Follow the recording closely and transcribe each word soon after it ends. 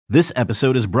This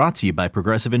episode is brought to you by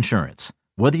Progressive Insurance.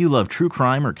 Whether you love true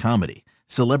crime or comedy,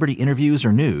 celebrity interviews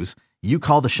or news, you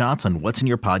call the shots on what's in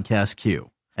your podcast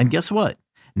queue. And guess what?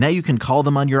 Now you can call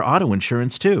them on your auto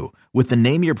insurance too with the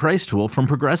Name Your Price tool from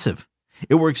Progressive.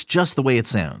 It works just the way it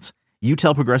sounds. You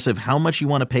tell Progressive how much you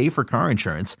want to pay for car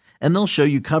insurance, and they'll show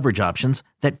you coverage options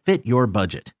that fit your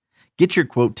budget. Get your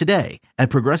quote today at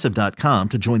Progressive.com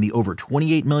to join the over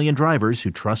 28 million drivers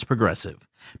who trust Progressive.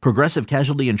 Progressive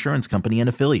Casualty Insurance Company and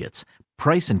Affiliates.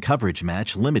 Price and coverage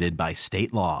match limited by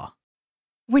state law.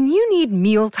 When you need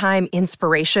mealtime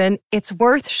inspiration, it's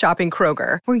worth shopping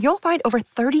Kroger, where you'll find over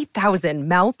 30,000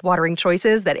 mouth-watering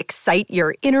choices that excite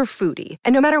your inner foodie.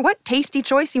 And no matter what tasty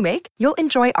choice you make, you'll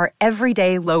enjoy our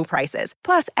everyday low prices,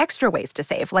 plus extra ways to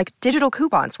save, like digital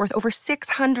coupons worth over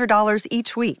 $600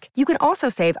 each week. You can also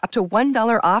save up to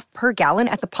 $1 off per gallon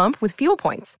at the pump with fuel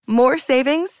points. More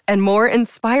savings and more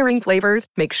inspiring flavors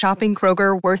make shopping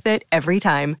Kroger worth it every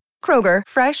time. Kroger,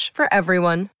 fresh for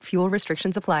everyone. Fuel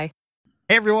restrictions apply.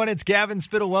 Hey everyone, it's Gavin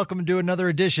Spittle. Welcome to another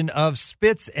edition of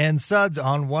Spits and Suds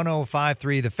on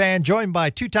 105.3 The Fan, joined by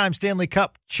two-time Stanley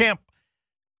Cup champ,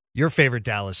 your favorite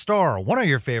Dallas Star, one of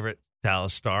your favorite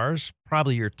Dallas Stars,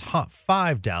 probably your top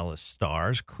 5 Dallas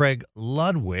Stars, Craig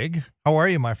Ludwig. How are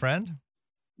you, my friend?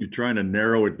 You're trying to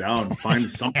narrow it down, find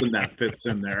something that fits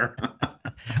in there.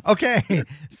 Okay,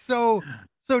 so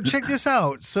check this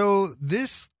out. So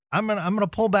this. I'm gonna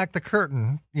pull back the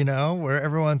curtain, you know, where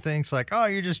everyone thinks like, oh,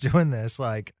 you're just doing this.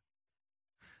 Like,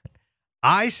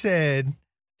 I said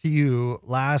to you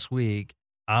last week,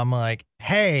 I'm like,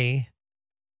 hey,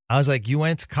 I was like, you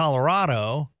went to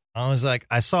Colorado. I was like,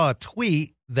 I saw a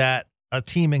tweet that a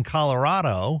team in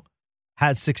Colorado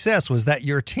had success. Was that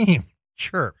your team?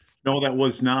 Chirps. No, that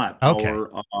was not. Okay.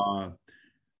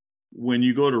 When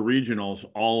you go to regionals,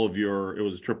 it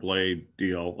was a AAA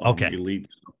deal, okay, elite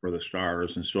for the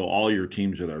Stars. And so all your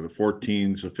teams are there, the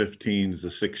 14s, the 15s, the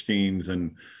 16s,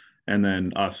 and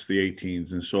then us, the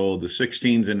 18s. And so the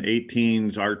 16s and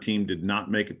 18s, our team did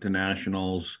not make it to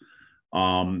nationals.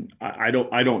 I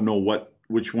don't know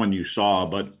which one you saw,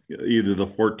 but either the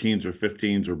 14s or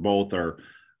 15s or both are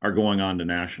going on to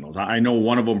nationals. I know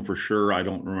one of them for sure. I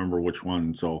don't remember which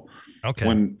one. So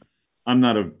when I'm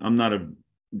not a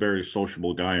very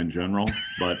sociable guy in general,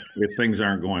 but if things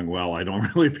aren't going well, I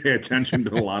don't really pay attention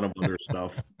to a lot of other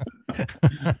stuff.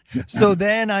 So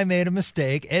then I made a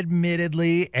mistake,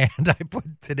 admittedly, and I put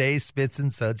today's Spits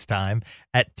and Suds time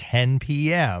at 10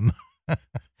 p.m.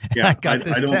 Yeah, I got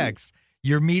this text.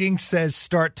 Your meeting says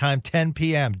start time 10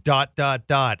 p.m. ...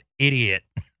 Idiot.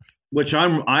 Which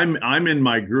I'm in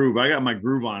my groove. I got my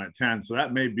groove on at 10, so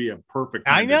that may be a perfect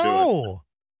time I know. to do it.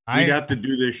 We'd have to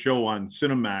do this show on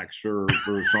Cinemax or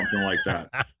something like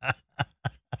that.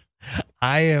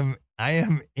 I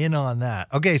am in on that.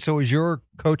 Okay, so is your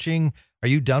coaching, are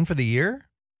you done for the year?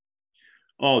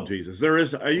 Oh, Jesus.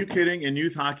 Are you kidding? In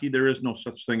youth hockey, there is no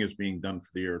such thing as being done for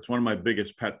the year. It's one of my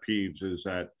biggest pet peeves is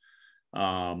that.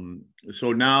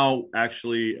 So now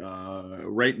actually,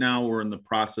 right now we're in the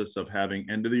process of having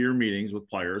end of the year meetings with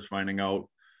players, finding out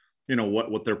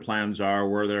what their plans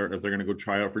are, if they're going to go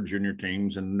try out for junior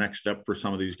teams and next step for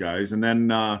some of these guys. And then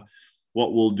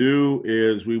what we'll do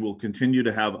is we will continue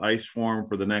to have ice form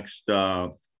for the next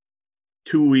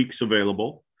 2 weeks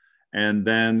available. And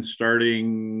then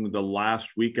starting the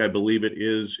last week, I believe it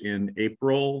is in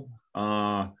April.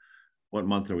 What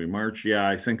month are we? March? Yeah,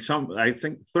 I think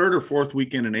third or fourth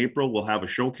weekend in April, we'll have a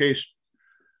showcase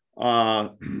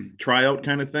tryout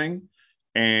kind of thing.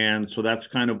 And so that's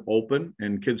kind of open,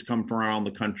 and kids come from around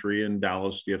the country in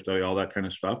Dallas, DFW, all that kind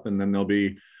of stuff. And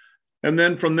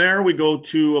then from there we go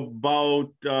to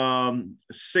about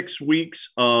 6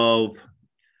 weeks of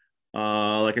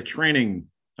like a training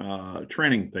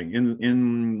thing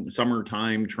in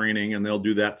summertime training. And they'll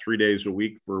do that 3 days a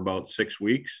week for about 6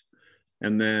 weeks.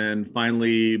 And then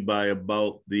finally by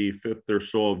about the 5th or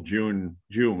so of June,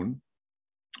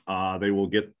 they will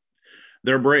get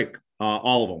their break.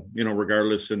 All of them,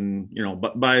 regardless. And,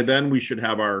 but by then we should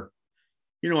have our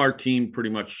team pretty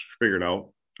much figured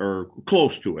out or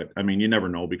close to it. I mean, you never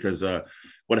know, because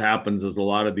what happens is a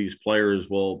lot of these players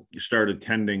will start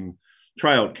attending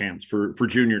tryout camps for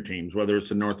junior teams, whether it's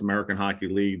the North American Hockey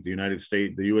League, the United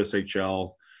States, the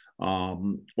USHL,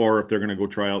 or if they're going to go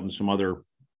try out in some other,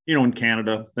 in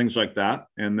Canada, things like that.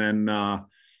 And then,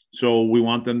 so we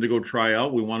want them to go try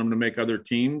out. We want them to make other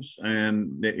teams.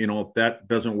 And, if that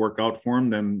doesn't work out for them,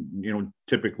 then,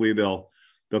 typically they'll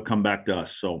come back to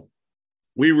us. So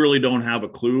we really don't have a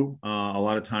clue a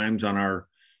lot of times on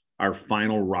our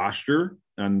final roster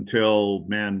until,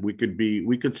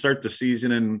 we could start the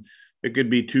season in it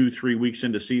could be 2-3 weeks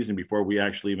into season before we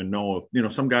actually even know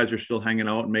if, some guys are still hanging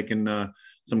out and making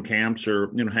some camps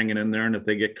or, hanging in there. And if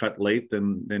they get cut late,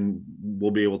 then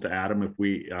we'll be able to add them if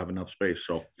we have enough space.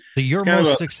 So your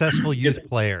most successful youth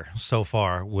player so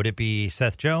far, would it be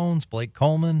Seth Jones, Blake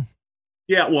Coleman?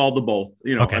 Yeah, well, the both.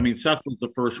 Okay. I mean, Seth was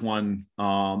the first one,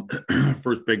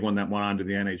 first big one that went on to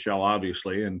the NHL,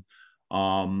 obviously. And,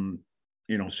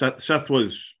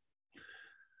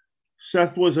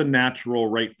 Seth was a natural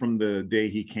right from the day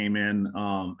he came in.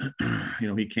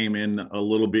 He came in a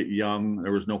little bit young.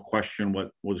 There was no question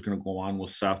what was going to go on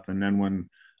with Seth. And then when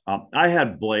I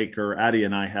had Blake, or Addie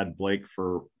and I had Blake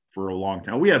for a long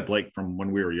time. We had Blake from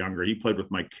when we were younger. He played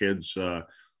with my kids. I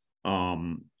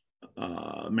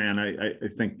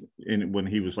think when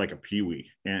he was like a peewee.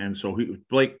 And so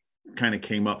Blake kind of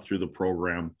came up through the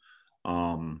program. Those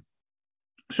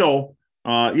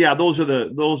are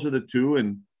the two.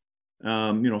 And,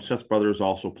 Seth's brother is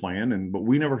also playing, but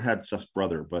we never had Seth's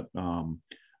brother, but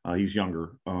he's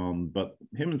younger. But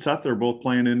him and Seth are both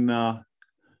playing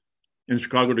in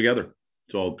Chicago together.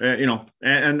 So,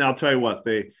 and I'll tell you what,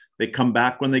 they come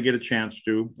back when they get a chance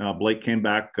to. Blake came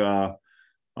back.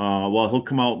 He'll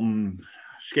come out and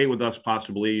skate with us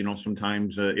possibly,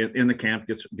 sometimes in the camp,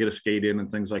 get a skate in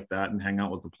and things like that and hang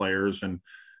out with the players. And,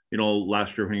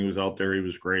 last year when he was out there, he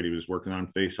was great. He was working on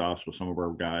face-offs with some of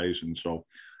our guys. And so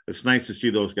it's nice to see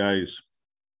those guys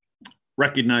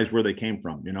recognize where they came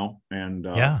from, and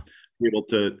be able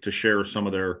to share some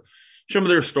of their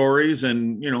stories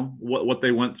and, what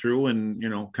they went through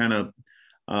and, kind of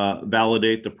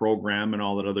validate the program and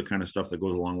all that other kind of stuff that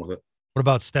goes along with it. What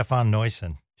about Stefan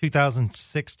Neusen?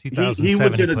 2006, 2007. He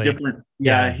was in a different,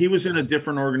 he was in a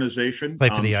different organization.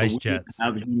 Played for the Ice Jets.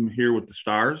 Have him here with the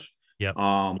Stars. Yep.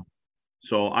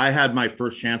 So I had my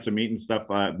first chance of meeting stuff.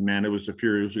 It was a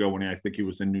few years ago when I think he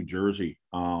was in New Jersey.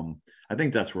 I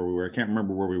think that's where we were. I can't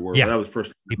remember where we were. Yeah, but that was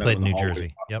first. He played in New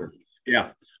Jersey. Yep. Yeah.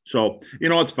 So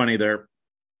it's funny there.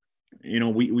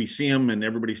 We see him and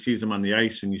everybody sees him on the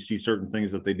ice, and you see certain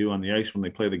things that they do on the ice when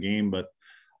they play the game, but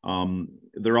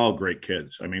they're all great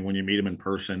kids. I mean, when you meet them in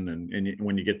person and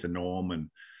when you get to know them,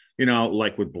 and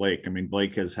like with Blake. I mean,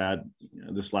 Blake has had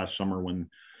this last summer when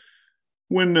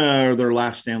their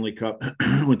last Stanley Cup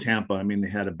with Tampa, I mean, they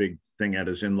had a big thing at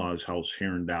his in-laws' house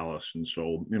here in Dallas. And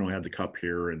so, he had the cup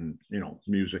here and,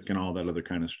 music and all that other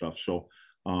kind of stuff. So,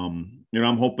 I'm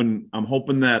hoping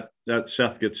that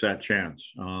Seth gets that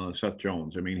chance, Seth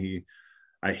Jones. I mean,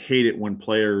 I hate it when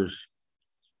players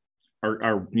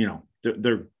are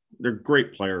they're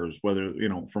great players, whether,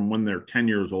 from when they're 10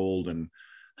 years old and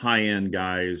high-end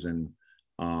guys. And,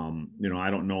 I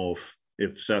don't know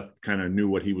if Seth kind of knew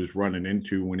what he was running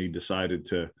into when he decided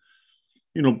to,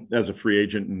 as a free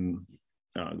agent and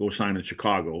go sign in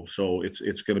Chicago. So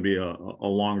it's going to be a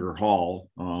longer haul,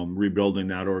 rebuilding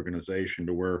that organization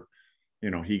to where,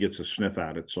 he gets a sniff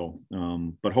at it. So,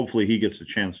 but hopefully he gets a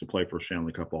chance to play for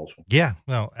Stanley Cup also. Yeah,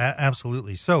 no,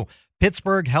 absolutely. So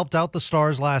Pittsburgh helped out the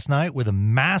Stars last night with a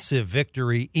massive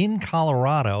victory in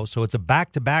Colorado. So it's a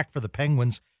back-to-back for the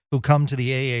Penguins who come to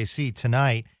the AAC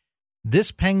tonight.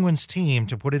 This Penguins team,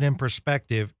 to put it in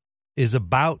perspective, is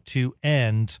about to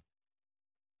end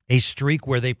a streak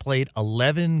where they played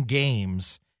 11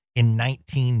 games in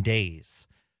 19 days.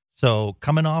 So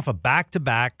coming off a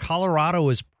back-to-back, Colorado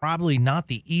is probably not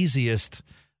the easiest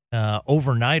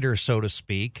overnighter, so to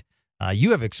speak.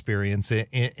 You have experience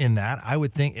in that. I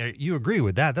would think you agree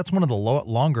with that. That's one of the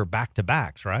longer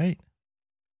back-to-backs, right?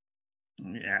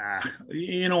 Yeah.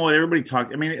 Everybody talk.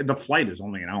 I mean, the flight is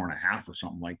only an hour and a half or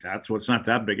something like that. So it's not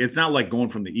that big. It's not like going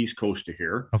from the East Coast to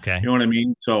here. Okay. You know what I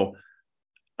mean? So,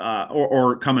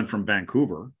 or coming from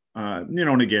Vancouver,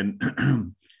 and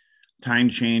again, time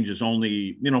change is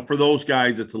only, for those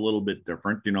guys, it's a little bit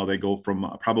different. They go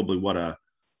from probably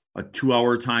a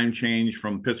 2-hour time change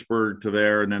from Pittsburgh to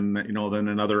there. And then, then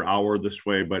another hour this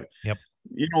way. But yep.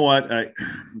 You know what?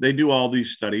 They do all these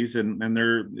studies and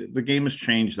the game has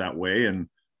changed that way. And,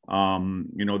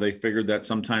 they figured that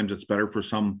sometimes it's better for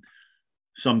some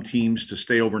teams to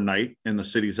stay overnight in the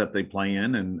cities that they play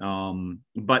in. And,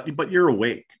 but you're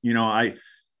awake,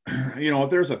 if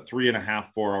there's a 3.5,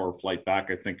 4-hour flight back,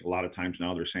 I think a lot of times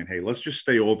now they're saying, hey, let's just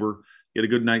stay over, get a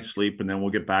good night's sleep. And then we'll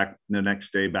get back the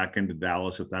next day back into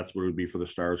Dallas, if that's what it would be for the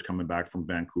Stars coming back from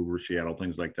Vancouver, Seattle,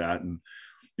 things like that. And,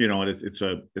 it's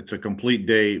a complete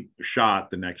day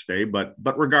shot the next day, but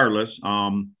regardless,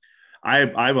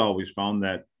 I've always found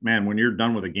that, man, when you're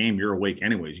done with a game, you're awake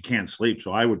anyways. You can't sleep.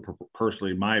 So I would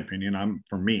personally, in my opinion, I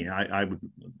would,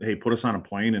 hey, put us on a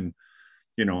plane and,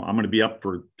 I'm going to be up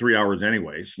for 3 hours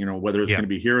anyways, whether it's going to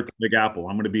be here at the Big Apple,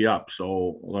 I'm going to be up.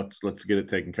 So let's get it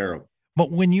taken care of. But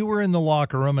when you were in the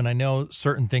locker room, and I know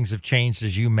certain things have changed,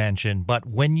 as you mentioned, but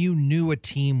when you knew a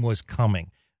team was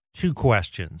coming, 2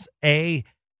 questions. A,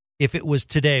 if it was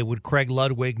today, would Craig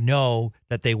Ludwig know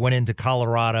that they went into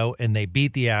Colorado and they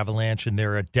beat the Avalanche and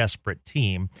they're a desperate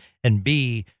team? And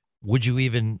B, would you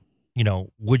even,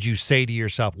 would you say to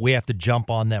yourself, we have to jump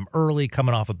on them early,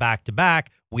 coming off a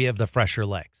back-to-back, we have the fresher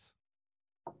legs?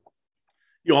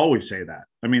 You always say that.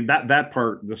 I mean, that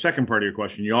part, the second part of your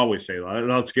question, you always say,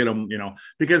 let's get them,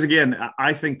 because again,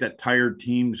 I think that tired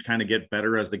teams kind of get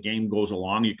better as the game goes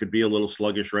along. You could be a little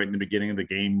sluggish right in the beginning of the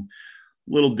game,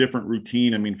 little different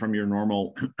routine. I mean, from your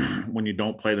normal, when you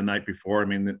don't play the night before, I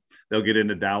mean, they'll get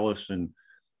into Dallas, and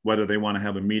whether they want to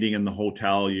have a meeting in the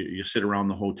hotel, you sit around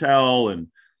the hotel, and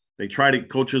they'll try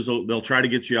to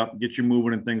get you up, get you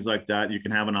moving and things like that. You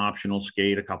can have an optional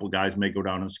skate. A couple of guys may go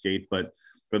down and skate, but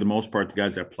for the most part, the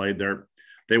guys that played there,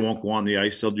 they won't go on the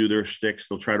ice. They'll do their sticks.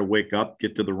 They'll try to wake up,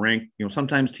 get to the rink.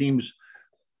 Sometimes teams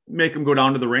make them go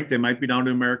down to the rink. They might be down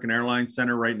to American Airlines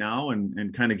Center right now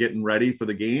and kind of getting ready for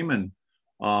the game. And,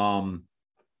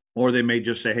 or they may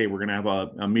just say, hey, we're going to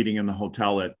have a meeting in the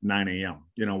hotel at 9 a.m.,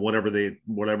 whatever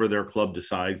their club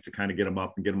decides to kind of get them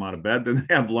up and get them out of bed. Then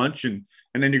they have lunch and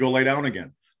then you go lay down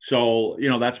again. So,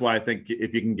 that's why I think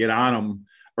if you can get on them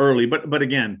early, but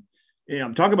again,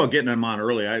 talk about getting them on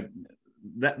early.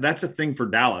 That's a thing for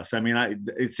Dallas. I mean,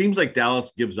 it seems like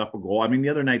Dallas gives up a goal. I mean, the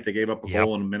other night they gave up a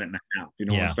goal in a minute and a half,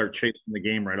 and start chasing the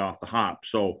game right off the hop.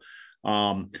 So,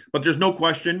 but there's no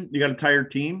question you got a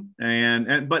tired team.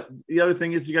 But the other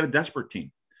thing is you got a desperate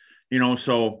team,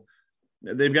 so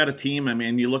they've got a team. I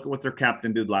mean, you look at what their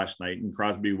captain did last night, and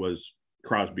Crosby was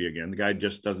Crosby again. The guy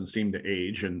just doesn't seem to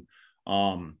age, and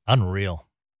unreal.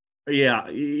 Yeah,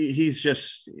 he's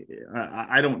just,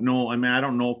 I don't know. I mean, I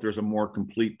don't know if there's a more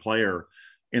complete player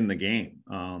in the game.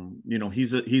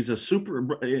 He's a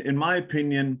super, in my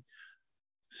opinion,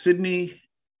 Sidney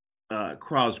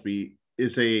Crosby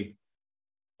is a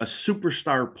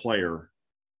superstar player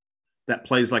that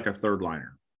plays like a third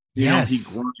liner. Yes. He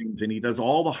grinds and he does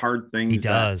all the hard things. He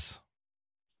does.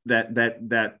 That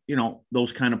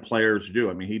those kind of players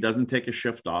do. I mean, he doesn't take a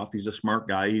shift off. He's a smart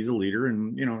guy. He's a leader.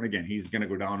 And, again, he's going to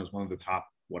go down as one of the top,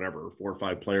 4 or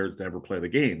 5 players to ever play the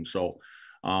game. So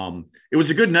it was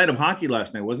a good night of hockey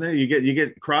last night, wasn't it? You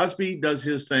get Crosby does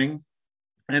his thing,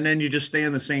 and then you just stay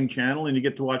in the same channel and you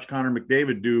get to watch Connor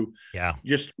McDavid do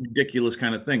just ridiculous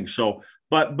kind of things. So,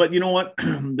 but you know what?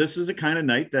 This is a kind of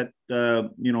night that,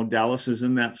 Dallas is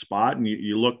in that spot, and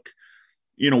you look,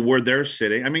 where they're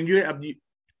sitting. I mean,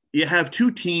 you have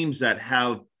 2 teams that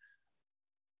have,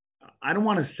 I don't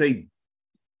want to say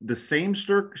the same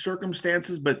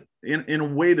circumstances, but in a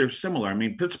way they're similar. I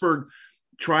mean, Pittsburgh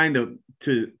trying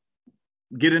to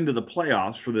get into the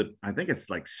playoffs for I think it's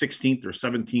like 16th or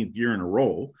 17th year in a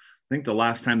row. I think the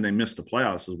last time they missed the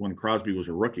playoffs was when Crosby was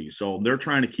a rookie. So they're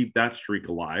trying to keep that streak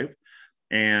alive.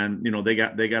 And, they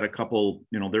got a couple,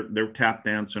 they're tap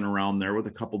dancing around there with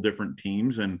a couple different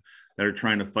teams, and they're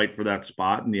trying to fight for that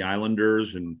spot. And the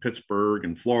Islanders and Pittsburgh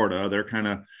and Florida,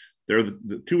 they're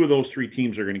the 2 of those 3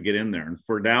 teams are going to get in there. And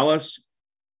for Dallas,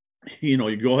 you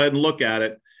go ahead and look at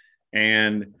it.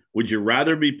 And would you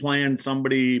rather be playing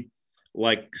somebody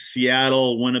like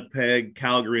Seattle, Winnipeg,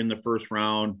 Calgary in the first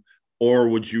round, or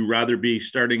would you rather be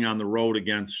starting on the road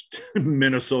against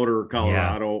Minnesota or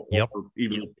Colorado, or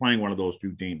even playing one of those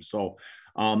 2 teams? So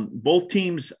both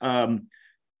teams, I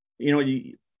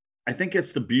think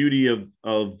it's the beauty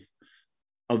of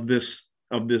this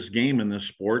game and this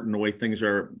sport and the way things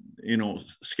are,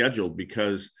 scheduled,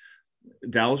 because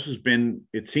Dallas has been,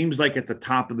 it seems like, at the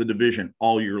top of the division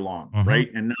all year long, right?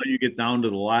 And now you get down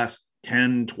to the last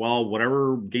 10, 12,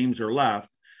 whatever games are left,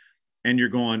 and you're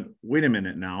going, wait a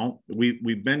minute now.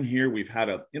 We've been here. We've had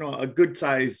a good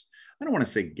size, I don't want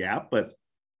to say gap, but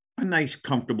a nice,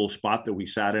 comfortable spot that we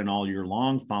sat in all year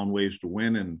long, found ways to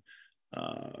win and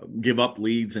give up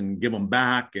leads and give them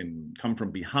back and come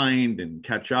from behind and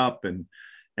catch up. And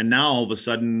now all of a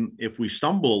sudden, if we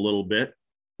stumble a little bit,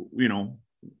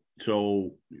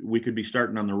 so we could be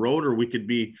starting on the road, or we could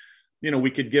be,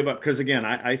 we could give up. Because again,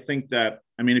 I think that,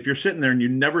 I mean, if you're sitting there and you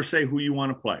never say who you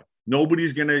want to play,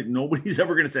 nobody's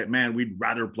ever going to say, man, we'd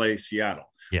rather play Seattle.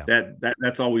 Yeah.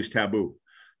 That's always taboo.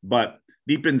 But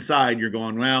deep inside, you're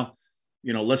going, well,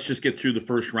 let's just get through the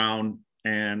first round.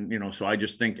 And, so I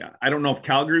just think, I don't know if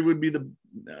Calgary would be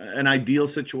an ideal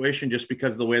situation, just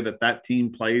because of the way that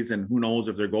team plays, and who knows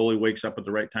if their goalie wakes up at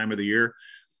the right time of the year.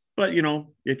 But,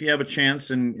 if you have a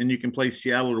chance and you can play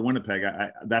Seattle or Winnipeg,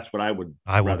 that's what I would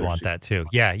want see. That too.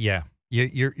 Yeah.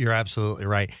 You're absolutely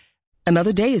right.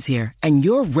 Another day is here, and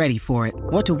you're ready for it.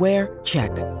 What to wear?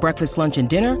 Check. Breakfast, lunch, and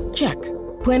dinner? Check.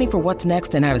 Planning for what's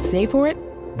next and how to save for it?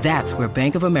 That's where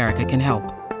Bank of America can help.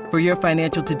 For your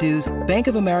financial to-dos, Bank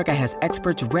of America has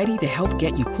experts ready to help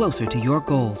get you closer to your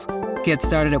goals. Get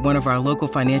started at one of our local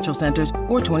financial centers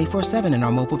or 24/7 in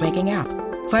our mobile banking app.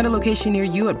 Find a location near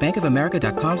you at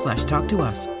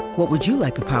bankofamerica.com/talktous. What would you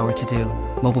like the power to do?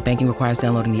 Mobile banking requires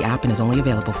downloading the app and is only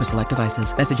available for select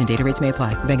devices. Message and data rates may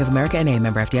apply. Bank of America N.A.,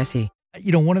 member FDIC.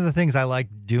 One of the things I like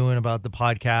doing about the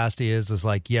podcast is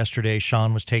like yesterday,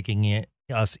 Sean was taking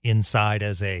us inside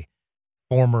as a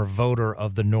former voter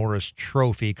of the Norris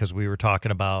Trophy because we were talking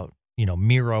about,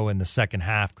 Miro in the second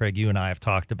half. Craig, you and I have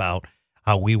talked about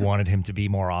how we wanted him to be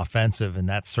more offensive, and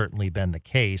that's certainly been the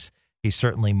case. He's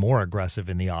certainly more aggressive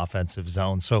in the offensive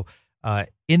zone. So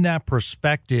in that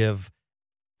perspective,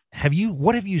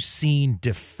 what have you seen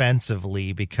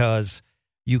defensively? Because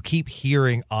you keep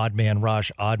hearing odd man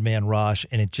rush,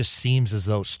 and it just seems as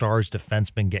though Stars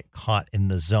defensemen get caught in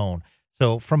the zone.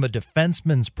 So from a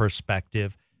defenseman's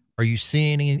perspective, are you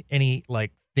seeing any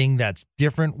thing that's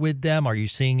different with them? Are you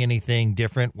seeing anything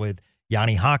different with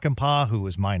Jani Hakanpää, who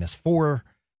was -4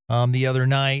 the other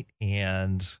night,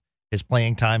 and his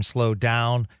playing time slowed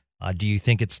down? Do you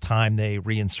think it's time they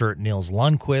reinsert Nils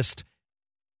Lundqvist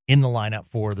in the lineup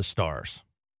for the Stars?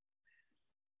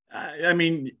 I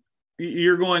mean,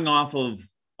 you're going off of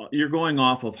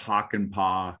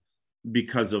Hakanpää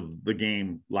because of the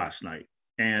game last night,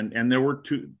 and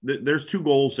there's two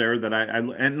goals there that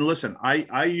and listen,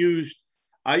 I used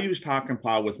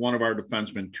Hakanpää with one of our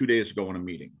defensemen 2 days ago in a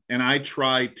meeting, and I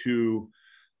try to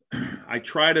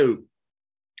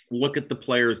look at the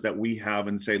players that we have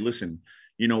and say, listen,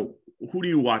 who do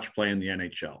you watch play in the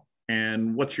NHL,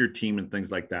 and what's your team and things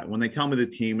like that. When they tell me the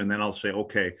team, and then I'll say,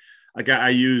 okay. I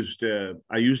used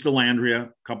Dellandrea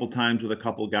a couple times with a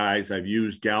couple guys. I've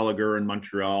used Gallagher in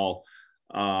Montreal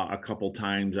a couple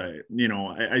times. I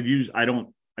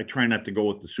try not to go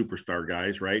with the superstar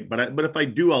guys, right? But if I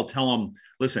do, I'll tell them,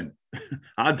 listen,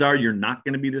 odds are you're not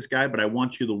going to be this guy, but I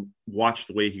want you to watch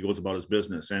the way he goes about his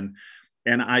business. And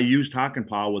I used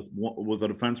Hakanpää with a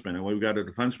defenseman, and we've got a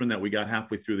defenseman that we got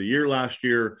halfway through the year last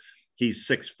year. He's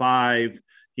 6'5".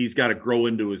 He's got to grow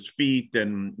into his feet,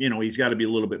 and, he's got to be a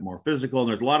little bit more physical. And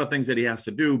there's a lot of things that he has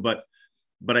to do. But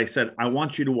I said, I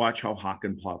want you to watch how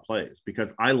Hakanpää plays,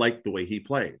 because I like the way he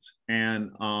plays.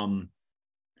 And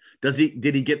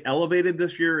did he get elevated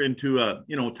this year into a,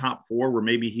 top 4 where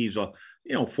maybe he's a,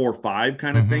 4-5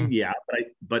 kind of thing? Yeah.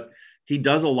 But he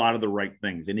does a lot of the right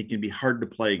things, and he can be hard to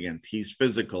play against. He's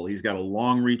physical. He's got a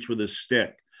long reach with his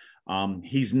stick.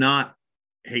 He's not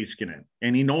Heiskanen,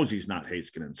 and he knows he's not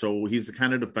Heiskanen. So he's the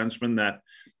kind of defenseman that,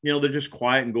 they're just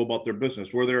quiet and go about their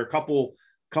business. Where there are a couple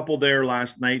there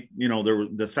last night, there was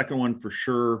the second one for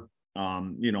sure.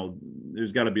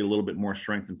 There's got to be a little bit more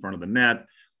strength in front of the net.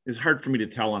 It's hard for me to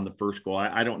tell on the first goal.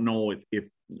 I don't know if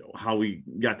how we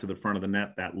got to the front of the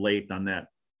net that late on that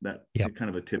kind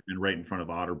of a tip in right in front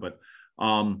of Otter. But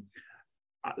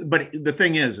the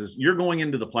thing is you're going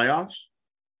into the playoffs,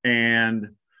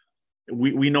 and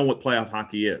we know what playoff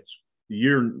hockey is.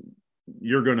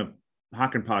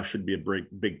 Hakanpää should be a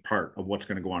big part of what's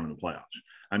going to go on in the playoffs.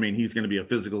 I mean, he's going to be a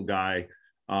physical guy.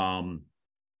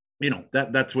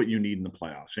 That's what you need in the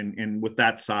playoffs. And with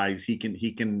that size, he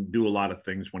can do a lot of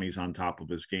things when he's on top of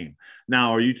his game.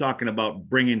 Now, are you talking about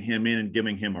bringing him in and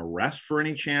giving him a rest for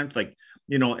any chance?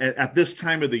 At this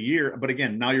time of the year, but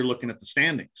again, now you're looking at the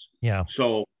standings. Yeah.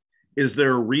 So is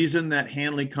there a reason that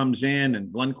Hanley comes in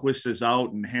and Lundqvist is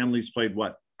out, and Hanley's played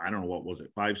what was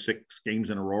it, 5-6 games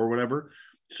in a row or whatever?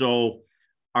 So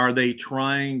are they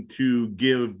trying to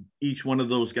give each one of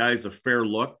those guys a fair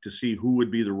look to see who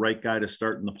would be the right guy to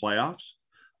start in the playoffs?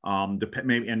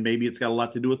 Maybe it's got a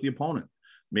lot to do with the opponent.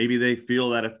 Maybe they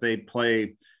feel that if they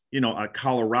play, a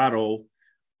Colorado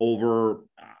over,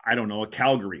 a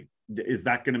Calgary, is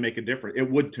that going to make a difference?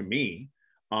 It would to me.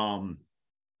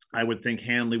 I would think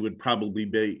Hanley would probably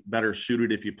be better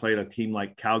suited if you played a team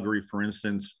like Calgary, for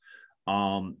instance,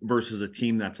 versus a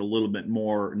team that's a little bit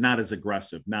more, not as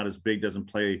aggressive, not as big, doesn't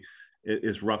play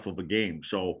as rough of a game.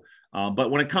 So,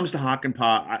 but when it comes to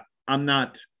Hakanpää, I'm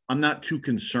not too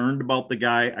concerned about the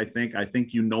guy. I think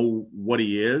what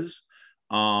he is,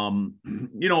 but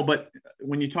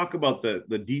when you talk about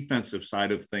the defensive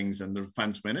side of things and the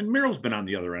defenseman, and Miro's been on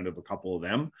the other end of a couple of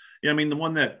them. I mean, the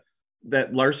one that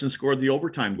Larson scored the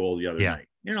overtime goal the other night.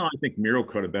 I think Miro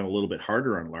could have been a little bit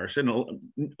harder on Larson.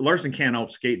 Larson can't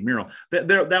outskate Miro.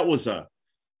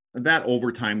 That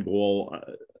overtime goal,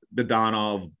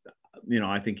 Dadonov,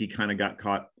 I think he kind of got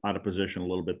caught out of position a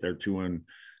little bit there too. And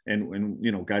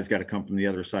guys got to come from the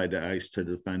other side of the ice to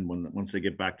defend once they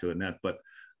get back to the net. But,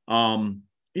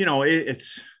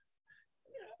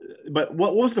 but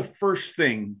what was the first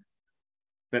thing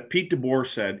that Pete DeBoer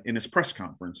said in his press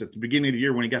conference at the beginning of the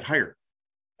year when he got hired,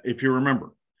 if you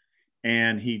remember?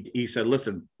 And he said,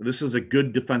 listen, this is a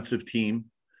good defensive team,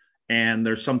 and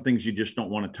there's some things you just don't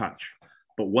want to touch.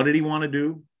 But what did he want to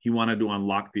do? He wanted to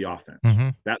unlock the offense. Mm-hmm.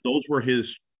 Those were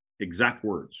his exact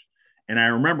words. And I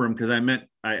remember him because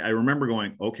I remember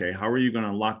going, okay, how are you going to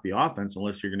unlock the offense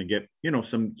unless you're going to get,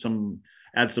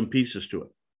 add some pieces to it.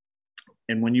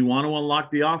 And when you want to unlock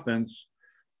the offense,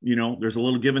 there's a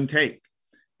little give and take.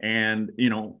 And,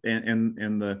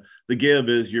 and the give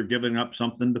is you're giving up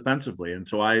something defensively. And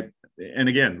so and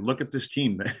again, look at this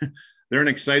team. They're an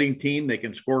exciting team. They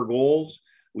can score goals.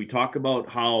 We talk about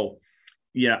how,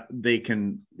 they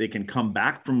can come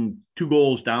back from 2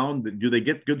 goals down. Do they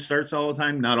get good starts all the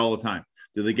time? Not all the time.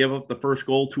 Do they give up the first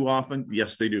goal too often?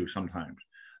 Yes, they do sometimes.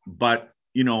 But,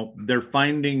 they're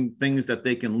finding things that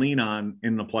they can lean on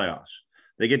in the playoffs.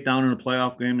 They get down in a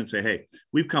playoff game and say, hey,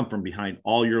 we've come from behind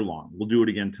all year long. We'll do it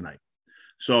again tonight.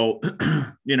 So,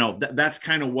 that's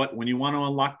kind of what, when you want to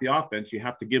unlock the offense, you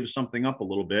have to give something up a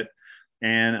little bit.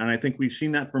 And I think we've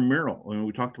seen that from Miro. I mean,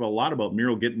 we talked a lot about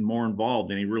Miro getting more involved,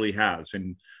 and he really has.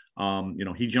 And,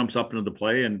 he jumps up into the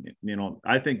play. And,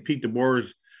 I think Pete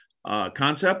DeBoer's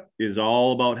concept is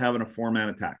all about having a 4-man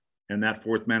attack. And that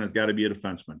 4th man has got to be a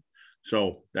defenseman.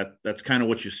 So that's kind of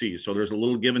what you see. So there's a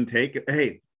little give and take.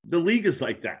 Hey, the league is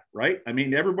like that, right? I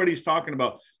mean, everybody's talking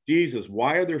about, Jesus,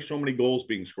 why are there so many goals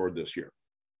being scored this year?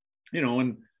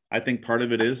 And I think part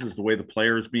of it is the way the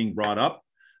player is being brought up.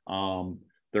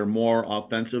 They're more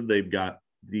offensive. They've got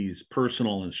these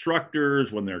personal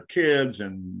instructors when they're kids,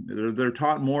 and they're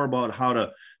taught more about how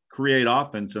to create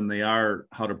offense than they are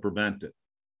how to prevent it.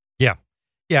 Yeah.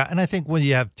 Yeah. And I think when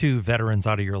you have 2 veterans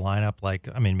out of your lineup,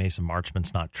 Mason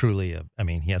Marchment's not truly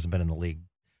he hasn't been in the league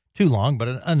too long,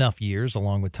 but enough years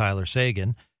along with Tyler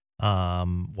Seguin.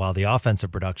 While the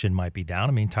offensive production might be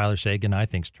down, Tyler Seguin, I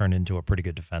think, has turned into a pretty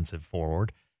good defensive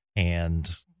forward and,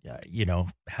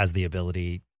 has the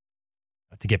ability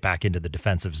to get back into the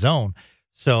defensive zone.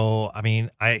 So,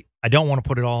 I don't want to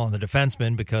put it all on the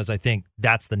defenseman because I think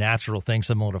that's the natural thing,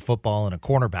 similar to football and a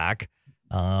cornerback.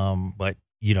 But,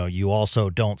 you also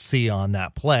don't see on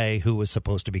that play who was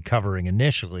supposed to be covering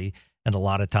initially. And a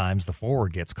lot of times the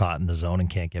forward gets caught in the zone and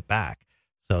can't get back.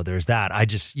 So there's that. I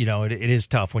just, it is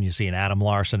tough when you see an Adam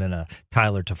Larson and a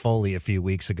Tyler Toffoli a few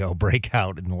weeks ago break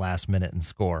out in the last minute and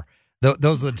score.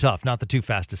 Those are the tough, not the 2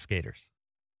 fastest skaters.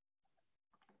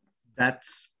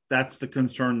 That's the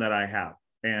concern that I have.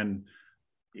 And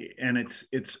it's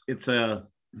the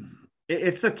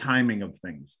timing of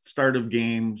things, start of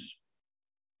games,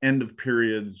 end of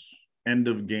periods, end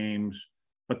of games.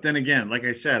 But then again, like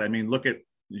I said, look at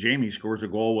Jamie scores a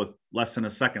goal with less than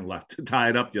a second left to tie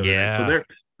it up the other night.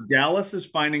 So Dallas is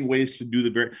finding ways to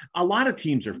do a lot of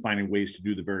teams are finding ways to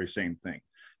do the very same thing.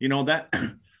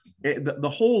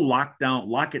 The whole lock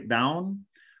it down,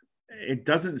 it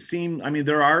doesn't seem,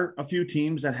 there are a few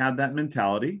teams that have that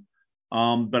mentality.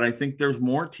 But I think there's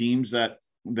more teams that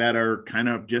are kind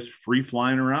of just free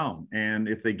flying around. And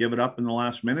if they give it up in the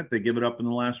last minute, they give it up in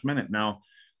the last minute. Now,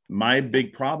 my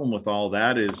big problem with all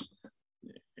that is,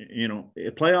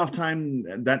 at playoff time,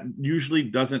 that usually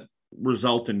doesn't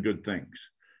result in good things.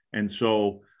 And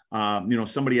so,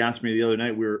 somebody asked me the other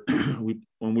night,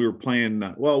 when we were playing,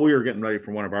 we were getting ready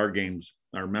for one of our games,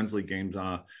 our men's league games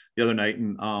the other night.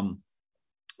 And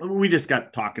we just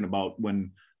got talking about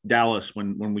when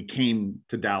we came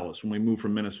to Dallas, when we moved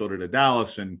from Minnesota to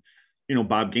Dallas, and,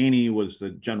 Bob Gainey was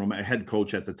the head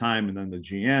coach at the time, and then the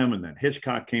GM, and then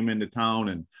Hitchcock came into town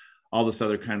and all this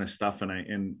other kind of stuff.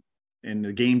 And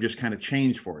the game just kind of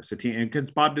changed for us. The team, and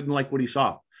because Bob didn't like what he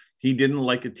saw. He didn't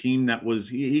like a team that was,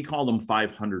 he called them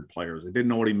 500 players. I didn't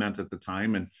know what he meant at the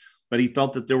time. But he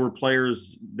felt that there were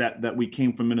players that we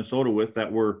came from Minnesota with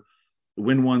that were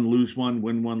win one, lose one,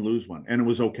 win one, lose one. And it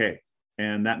was okay.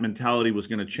 And that mentality was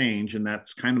going to change. And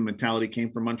that's kind of mentality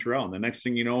came from Montreal. And the next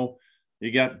thing you know,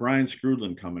 you got Brian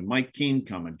Scrudlin coming, Mike Keane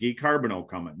coming, Guy Carbonneau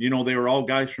coming. They were all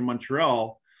guys from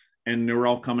Montreal, and they were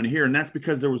all coming here. And that's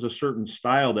because there was a certain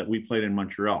style that we played in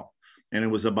Montreal. And it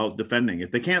was about defending.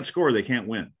 If they can't score, they can't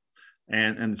win.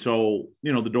 And so,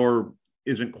 the door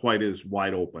isn't quite as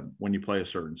wide open when you play a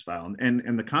certain style.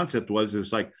 And the concept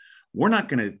is like, we're not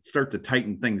going to start to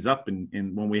tighten things up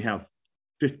in when we have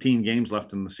 15 games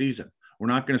left in the season. We're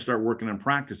not going to start working on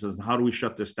practices. How do we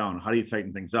shut this down? How do you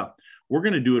tighten things up? We're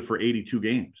going to do it for 82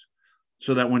 games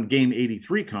so that when game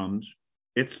 83 comes,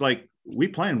 it's like we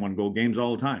play in 1-goal games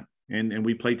all the time. And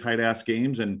we play tight ass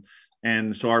games.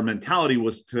 And so our mentality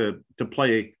was to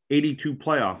play 82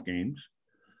 playoff games,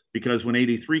 because when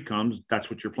 83 comes, that's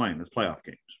what you're playing, is playoff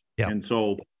games. Yeah. And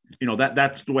so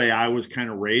that's the way I was kind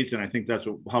of raised. And I think that's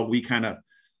how we kind of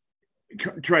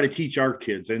try to teach our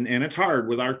kids. And it's hard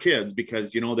with our kids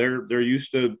because, they're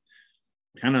used to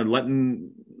kind of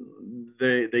letting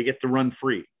they get to run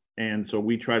free. And so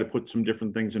we try to put some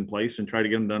different things in place and try to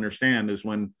get them to understand is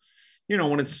when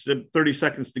it's 30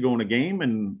 seconds to go in a game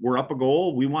and we're up a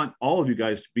goal, we want all of you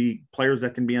guys to be players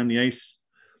that can be on the ice,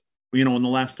 in the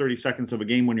last 30 seconds of a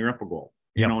game when you're up a goal.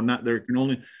 Yep.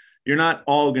 You're not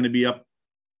all going to be up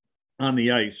on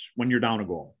the ice when you're down a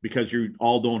goal because you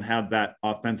all don't have that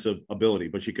offensive ability,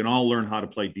 but you can all learn how to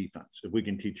play defense if we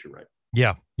can teach you right.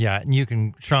 Yeah. Yeah.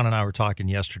 And Sean and I were talking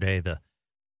yesterday,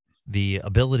 the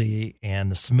ability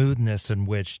and the smoothness in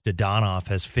which Dadonov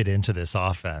has fit into this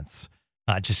offense.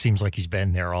 It just seems like he's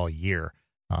been there all year.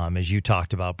 As you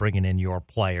talked about bringing in your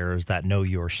players that know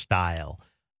your style.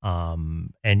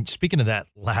 And speaking of that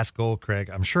last goal, Craig,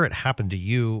 I'm sure it happened to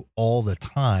you all the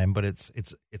time, but it's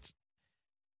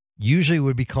usually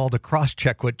would be called a cross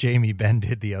check what Jamie Benn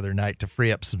did the other night to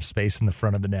free up some space in the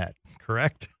front of the net.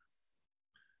 Correct?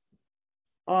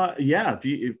 Yeah. If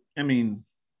you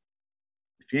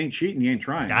ain't cheating, you ain't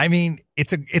trying. I mean,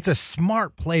 it's a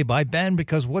smart play by Ben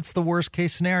because what's the worst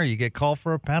case scenario? You get called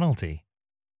for a penalty.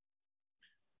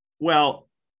 Well,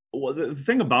 the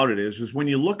thing about it is when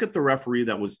you look at the referee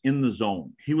that was in the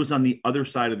zone, he was on the other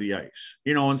side of the ice,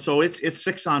 and so it's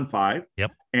 6-on-5.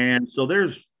 Yep. And so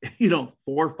there's,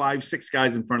 4, 5, 6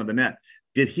 guys in front of the net.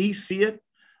 Did he see it?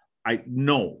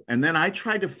 No. And then I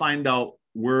tried to find out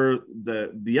where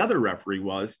the other referee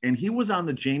was, and he was on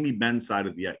the Jamie Benn side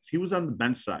of the ice. He was on the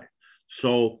bench side.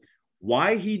 So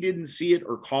why he didn't see it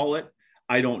or call it,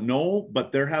 I don't know,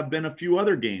 but there have been a few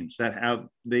other games that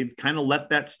they've kind of let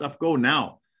that stuff go.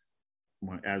 Now,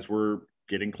 as we're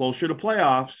getting closer to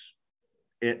playoffs,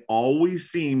 it always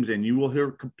seems, and you will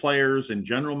hear players and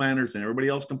general managers and everybody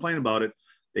else complain about it.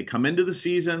 They come into the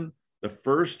season, the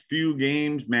first few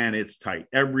games, man, it's tight.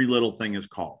 Every little thing is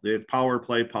called. It's power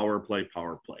play, power play,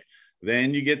 power play.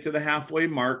 Then you get to the halfway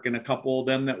mark, and a couple of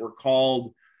them that were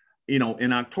called,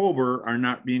 in October are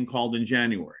not being called in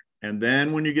January. And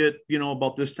then when you get,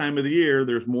 about this time of the year,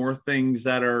 there's more things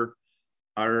that are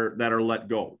let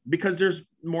go because there's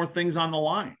more things on the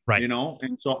line, right?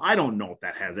 And so I don't know if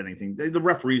that has anything. The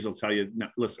referees will tell you, no,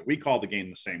 listen, we call the game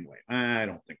the same way. I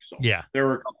don't think so. Yeah, there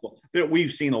were a couple that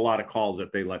we've seen a lot of calls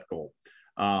that they let go.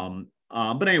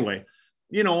 But anyway,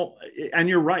 and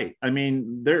you're right. I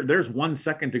mean, there's 1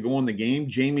 second to go in the game.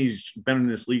 Jamie's been in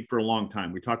this league for a long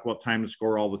time. We talk about time and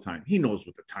score all the time. He knows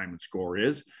what the time and score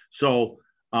is. So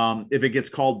if it gets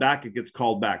called back, it gets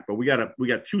called back. But we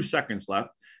got 2 seconds left.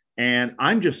 And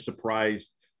I'm just surprised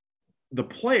the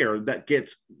player that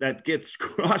gets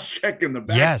cross-checked in the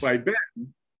back by Ben,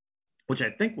 which I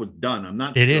think was done. I'm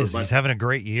not sure. It is. He's having a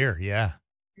great year. Yeah.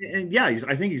 And yeah,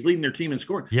 I think he's leading their team in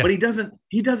scoring, but he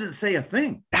doesn't say a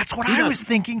thing. That's what I was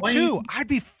thinking too. I'd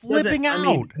be flipping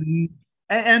out.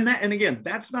 And again,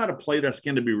 that's not a play that's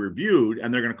going to be reviewed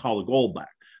and they're going to call the goal back.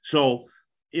 So,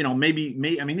 maybe,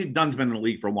 Dunn's been in the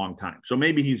league for a long time. So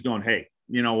maybe he's going, hey,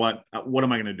 you know what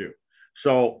am I going to do?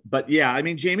 So, but yeah,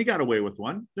 Jamie got away with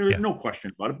one. There's no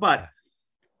question about it. But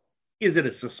is it a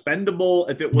suspendable?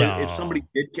 If somebody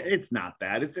did, it's not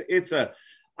that.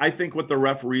 I think what the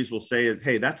referees will say is,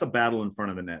 hey, that's a battle in front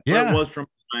of the net. Yeah. But it was from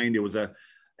behind.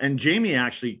 And Jamie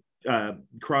actually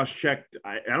cross-checked.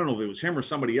 I don't know if it was him or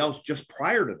somebody else just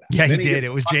prior to that. Yeah, he did.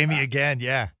 It was Jamie again.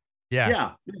 Yeah.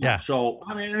 So,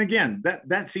 and again,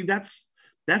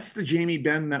 that's the Jamie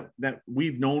Benn that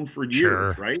we've known for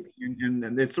years, right?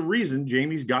 And it's a reason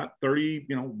Jamie's got 30,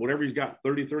 whatever he's got,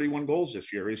 30, 31 goals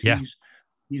this year.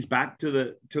 He's back to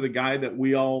the guy that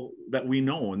we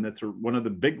know. And that's one of the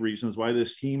big reasons why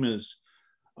this team is,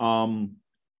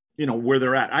 where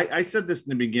they're at. I said this in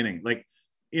the beginning,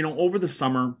 over the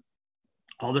summer,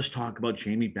 all this talk about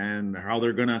Jamie Benn, how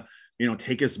they're going to,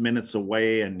 take his minutes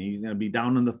away and he's going to be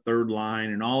down in the third line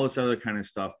and all this other kind of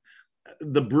stuff.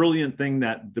 The brilliant thing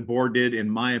that DeBoer did, in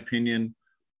my opinion,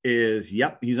 is,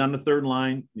 he's on the third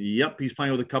line. He's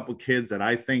playing with a couple of kids that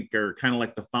I think are kind of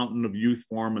like the fountain of youth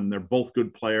for him, and they're both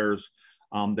good players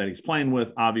that he's playing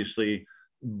with, obviously.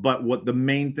 But what the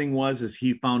main thing is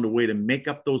he found a way to make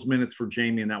up those minutes for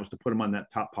Jamie, and that was to put him on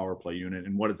that top power play unit.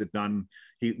 And what has it done?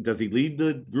 Does he lead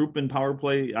the group in power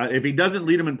play? If he doesn't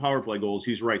lead him in power play goals,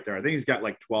 he's right there. I think he's got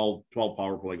like 12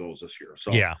 power play goals this year.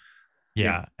 So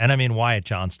Yeah. And Wyatt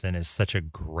Johnston is such a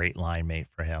great line mate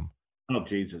for him. Oh,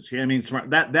 Jesus. Smart.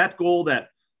 That goal that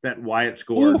Wyatt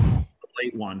scored, the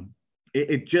late one,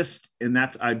 it just, and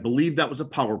I believe that was a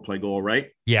power play goal, right?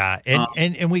 Yeah.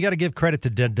 And we got to give credit to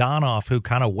Dadonov, who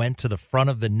kind of went to the front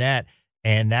of the net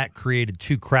And that created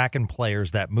two Kraken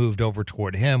players that moved over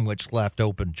toward him, which left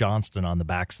open Johnston on the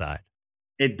backside.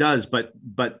 It does, but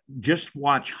just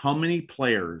watch how many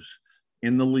players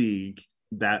in the league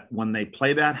that when they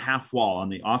play that half wall on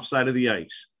the offside of the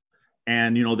ice,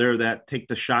 and they're that take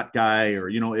the shot guy, or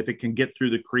if it can get through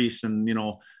the crease and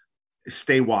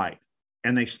stay wide,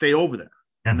 and they stay over there,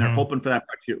 and they're hoping for that.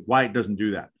 Wyatt doesn't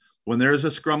do that. When there's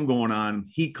a scrum going on,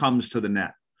 he comes to the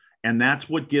net. And that's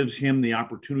what gives him the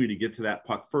opportunity to get to that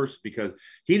puck first, because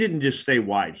he didn't just stay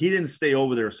wide. He didn't stay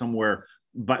over there somewhere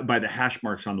by the hash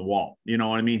marks on the wall. You know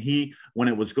what I mean? When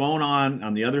it was going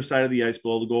on the other side of the ice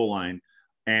below the goal line,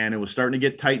 and it was starting to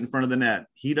get tight in front of the net,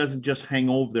 he doesn't just hang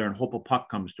over there and hope a puck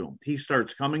comes to him. He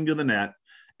starts coming to the net,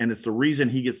 and it's the reason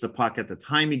he gets the puck at the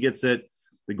time he gets it.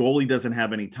 The goalie doesn't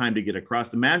have any time to get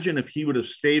across. Imagine if he would have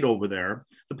stayed over there,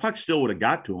 the puck still would have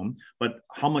got to him, but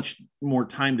how much more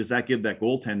time does that give that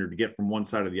goaltender to get from one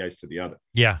side of the ice to the other?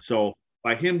 Yeah. So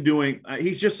by him doing,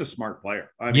 he's just a smart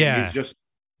player. I mean,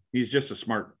 he's just a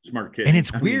smart kid. And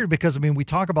it's weird because, we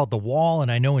talk about the wall,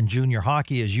 and I know in junior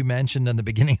hockey, as you mentioned in the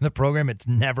beginning of the program, it's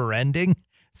never ending.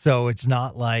 So it's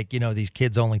not like, these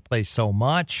kids only play so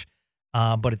much.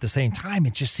 But at the same time,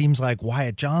 it just seems like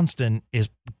Wyatt Johnston is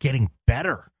getting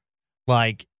better.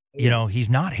 Like, he's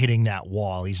not hitting that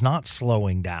wall. He's not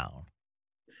slowing down.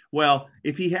 Well,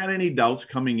 if he had any doubts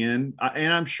coming in,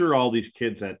 and I'm sure all these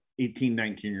kids at 18,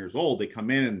 19 years old, they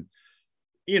come in and,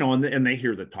 and they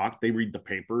hear the talk, they read the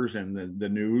papers and the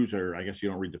news, or I guess you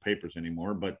don't read the papers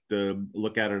anymore, but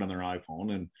look at it on their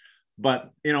iPhone.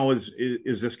 But,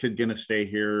 is this kid going to stay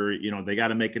here? They got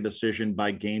to make a decision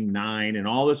by game 9 and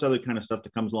all this other kind of stuff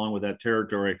that comes along with that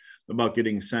territory about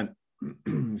getting sent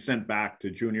back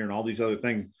to junior and all these other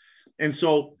things. And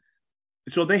so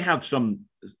they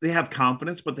have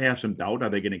confidence, but they have some doubt. Are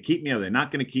they going to keep me? Are they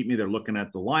not going to keep me? They're looking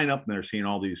at the lineup and they're seeing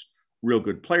all these real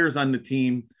good players on the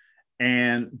team.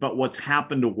 But what's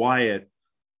happened to Wyatt,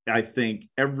 I think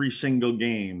every single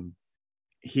game,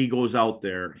 he goes out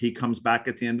there, he comes back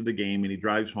at the end of the game and he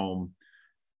drives home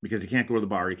because he can't go to the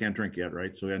bar. He can't drink yet.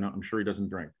 Right. So I'm sure he doesn't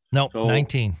drink. Nope.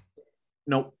 19.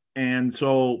 Nope. And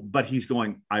so, but he's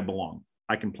going, I belong.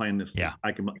 I can play in this. Yeah.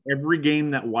 I can. Every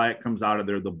game that Wyatt comes out of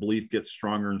there, the belief gets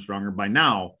stronger and stronger. By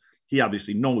now, he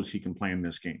obviously knows he can play in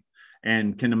this game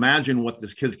and can imagine what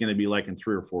this kid's going to be like in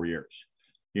 3 or 4 years,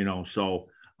 so,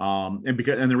 and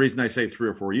the reason I say 3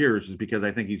 or 4 years is because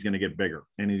I think he's going to get bigger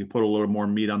and he's put a little more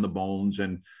meat on the bones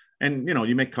and,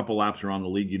 you make a couple laps around the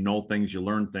league, things, you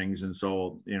learn things. And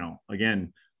so,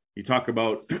 again, you talk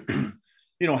about,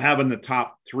 having the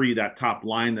top 3, that top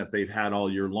line that they've had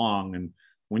all year long. And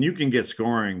when you can get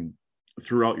scoring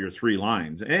throughout your 3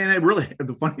 lines, and it really,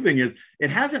 the funny thing is it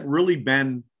hasn't really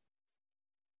been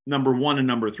number 1 and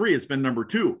number 3. It's been number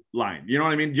 2 line. You know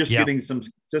what I mean? Just getting some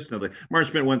consistently.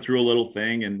 Marchment went through a little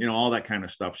thing and, all that kind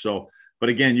of stuff. So, but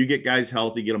again, you get guys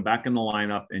healthy, get them back in the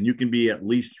lineup, and you can be at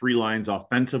least 3 lines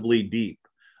offensively deep.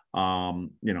 You're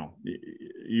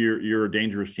a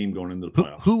dangerous team going into the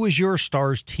playoffs. Who was your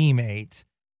Stars teammate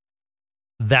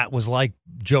that was like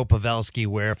Joe Pavelski,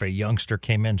 where if a youngster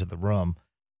came into the room,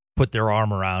 put their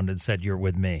arm around and said, "You're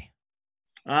with me"?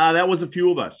 That was a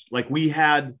few of us. Like we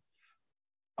had.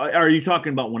 Are you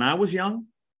talking about when I was young?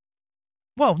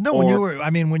 Well, no, when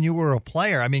you were a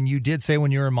player. You did say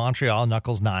when you were in Montreal,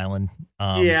 Knuckles Nyland.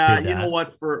 Yeah, you know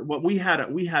what? We had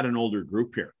an older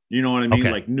group here. You know what I mean?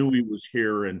 Okay. Like Nui was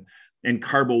here and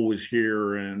Carbo was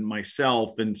here and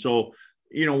myself. And so,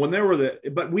 when there were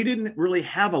but we didn't really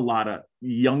have a lot of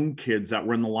young kids that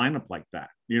were in the lineup like that.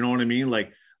 You know what I mean?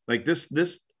 Like this,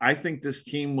 I think this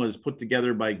team was put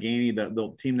together by Gainey,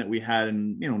 the team that we had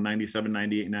in, 97,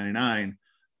 98, 99.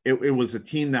 It was a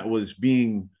team that was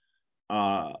being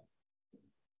kind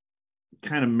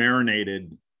of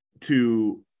marinated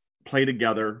to play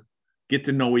together, get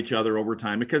to know each other over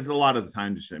time. Because a lot of the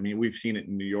times, we've seen it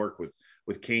in New York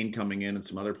with Kane coming in and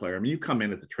some other player. You come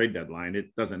in at the trade deadline,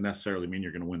 it doesn't necessarily mean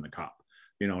you're going to win the cup.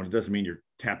 It doesn't mean you're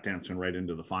tap dancing right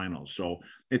into the finals. So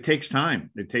it takes time.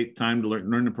 It takes time to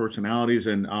learn the personalities.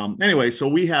 And anyway, so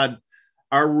we had,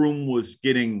 our room was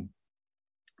getting,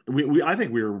 I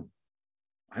think we were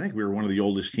one of the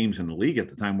oldest teams in the league at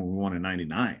the time when we won in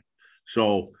 99.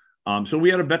 So we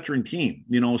had a veteran team,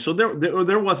 so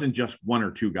there wasn't just 1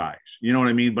 or 2 guys, you know what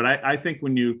I mean? But I think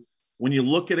when you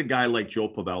look at a guy like Joe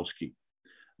Pavelski,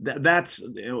 that's,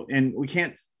 and we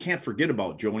can't forget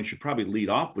about Joe, and we should probably lead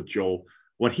off with Joe,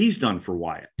 what he's done for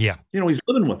Wyatt. Yeah. He's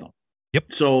living with them. Yep.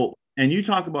 So, and you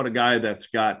talk about a guy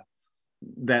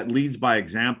that leads by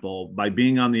example by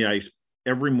being on the ice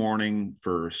every morning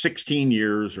for 16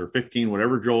 years or 15,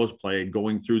 whatever Joe has played,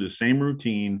 going through the same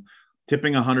routine,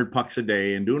 tipping 100 pucks a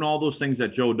day and doing all those things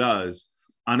that Joe does.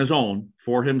 on his own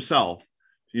for himself,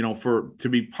 to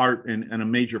be part and a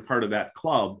major part of that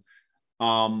club.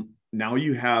 Now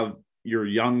you have your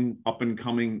young up and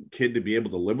coming kid to be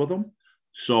able to live with them.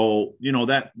 So,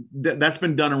 that's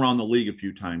been done around the league a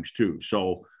few times too.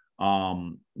 So,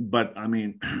 but I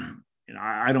mean,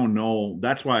 I don't know.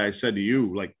 That's why I said to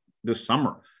you, like this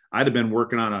summer, I'd have been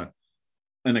working on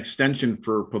an extension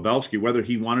for Pavelski, whether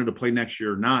he wanted to play next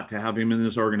year or not, to have him in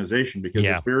this organization, because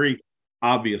it's very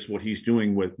obvious what he's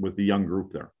doing with the young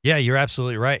group there. Yeah, you're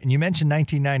absolutely right. And you mentioned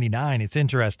 1999. It's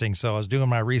interesting. So I was doing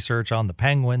my research on the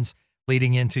Penguins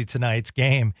leading into tonight's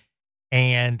game,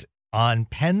 and on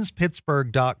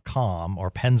PensPittsburgh.com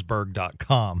or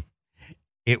Pensburg.com,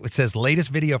 it says latest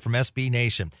video from SB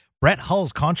Nation. Brett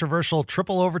Hull's controversial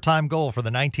triple overtime goal for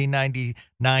the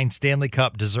 1999 Stanley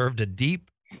Cup deserved a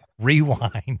deep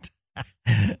rewind.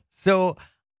 So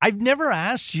I've never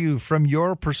asked you, from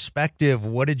your perspective,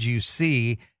 what did you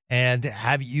see? And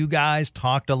have you guys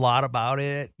talked a lot about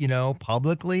it,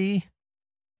 publicly?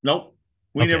 Nope.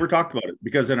 We never talked about it,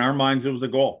 because in our minds, it was a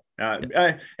goal.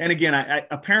 And again, I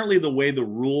apparently the way the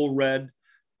rule read,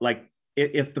 like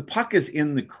if the puck is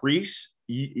in the crease,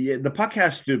 the puck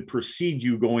has to precede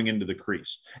you going into the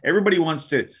crease. Everybody wants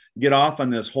to get off on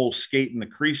this whole skate in the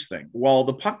crease thing. Well,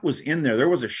 the puck was in there. There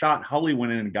was a shot. Hully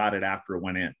went in and got it after it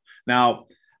went in. Now,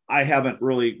 I haven't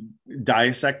really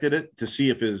dissected it to see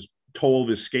if his toe of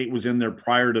his skate was in there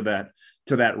prior to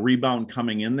that rebound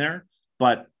coming in there.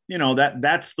 But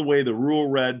that's the way the rule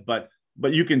read. But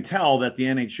you can tell that the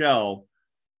NHL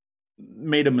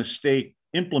made a mistake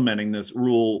implementing this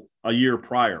rule a year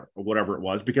prior, or whatever it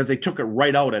was, because they took it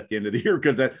right out at the end of the year,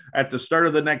 because at the start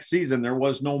of the next season, there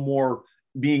was no more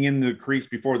being in the crease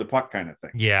before the puck kind of thing.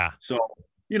 Yeah. So,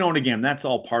 and again, that's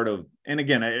all part of, and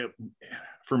again,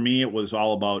 for me, it was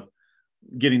all about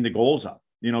getting the goals up,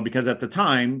 because at the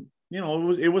time,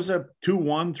 it was a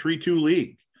 2-1, 3-2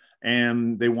 league,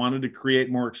 and they wanted to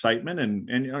create more excitement.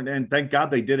 And thank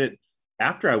God they did it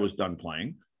after I was done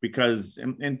playing, because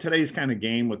in today's kind of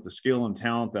game, with the skill and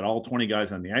talent that all 20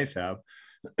 guys on the ice have,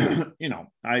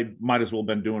 I might as well have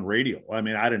been doing radio. I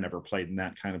mean, I'd have never played in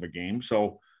that kind of a game.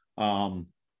 So I'm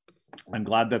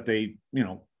glad that they,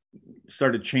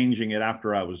 started changing it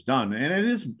after I was done. And it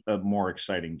is a more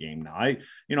exciting game now.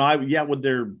 Do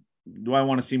I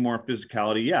want to see more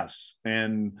physicality? Yes.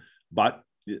 But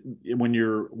when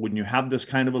you have this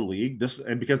kind of a league,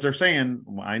 and because they're saying,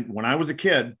 when I was a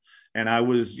kid and I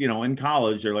was, in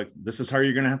college, they're like, this is how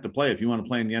you're going to have to play if you want to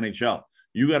play in the NHL.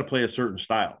 You got to play a certain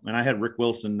style. And I had Rick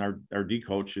Wilson, our D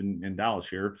coach in Dallas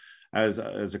here, as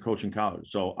a coach in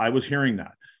college. So I was hearing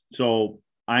that. So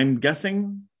I'm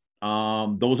guessing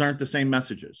those aren't the same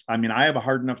messages. I mean, I have a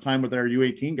hard enough time with our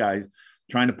U18 guys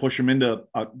trying to push them into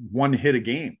one hit a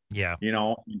game. Yeah.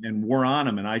 And we're on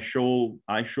them. And I show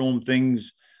them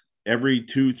things every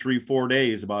 2, 3, 4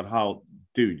 days about how,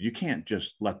 dude, you can't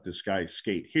just let this guy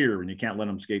skate here and you can't let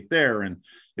him skate there. And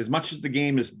as much as the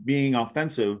game is being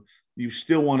offensive, you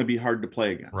still want to be hard to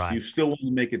play against. Right. You still want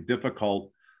to make it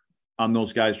difficult on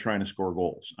those guys trying to score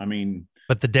goals. I mean,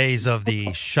 but the days of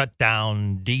the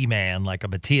shutdown D-man like a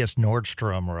Matthias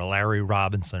Nordstrom or a Larry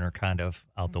Robinson are kind of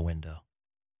out the window.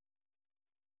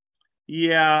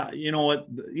 Yeah, you know what?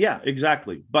 Yeah,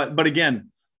 exactly. But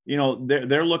again,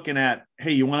 they're looking at,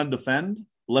 hey, you want to defend?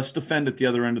 Let's defend at the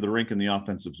other end of the rink in the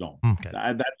offensive zone. Okay.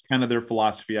 That's kind of their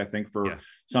philosophy, I think, for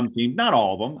some teams, not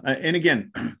all of them. And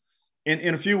again,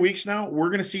 in a few weeks now, we're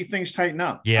going to see things tighten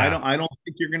up. Yeah. I don't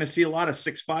think you're going to see a lot of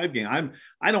 6-5 games.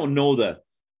 I don't know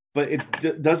but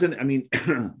it doesn't. I mean,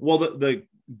 well, the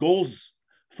goals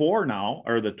for now,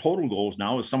 or the total goals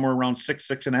now, is somewhere around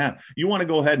 6.5. You want to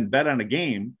go ahead and bet on a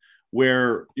game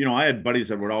where, I had buddies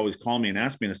that would always call me and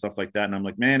ask me and stuff like that. And I'm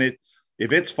like, man,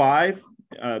 if it's 5,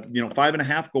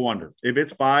 5.5, go under. If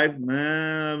it's 5,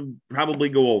 probably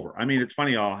go over. I mean, it's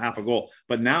funny, half a goal,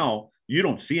 but now you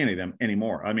don't see any of them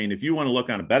anymore. I mean, if you want to look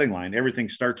on a betting line, everything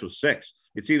starts with 6.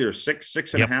 It's either 6,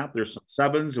 6.5. There's some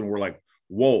 7s, and we're like,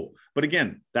 whoa. But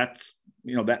again, that's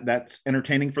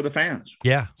entertaining for the fans.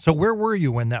 Yeah. So where were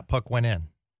you when that puck went in?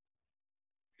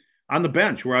 On the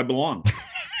bench, where I belong.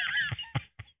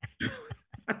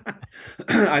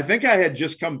 I think I had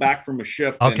just come back from a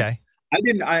shift. Okay.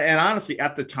 And honestly,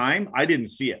 at the time, I didn't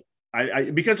see it.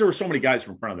 I because there were so many guys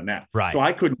from front of the net. Right. So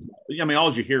I couldn't,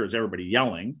 all you hear is everybody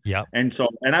yelling. Yeah. And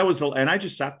I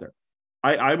just sat there.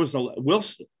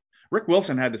 Rick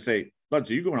Wilson had to say, Buds,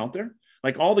 are you going out there?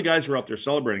 Like, all the guys were out there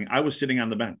celebrating. I was sitting on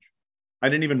the bench. I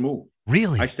didn't even move.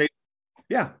 Really? I stayed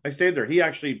there. He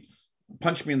actually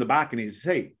punched me in the back and he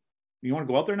said, hey, you want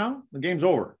to go out there now? The game's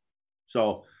over.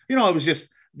 So, it was just,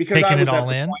 because taking I was it all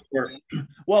at the in. point where,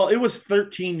 well, it was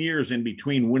 13 years in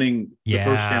between winning the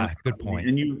first Stanley good Cup, point.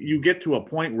 and you get to a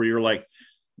point where you're like,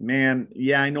 man,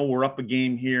 yeah, I know we're up a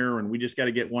game here, and we just got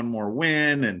to get one more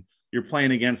win, and you're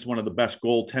playing against one of the best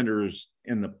goaltenders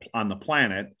on the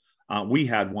planet. We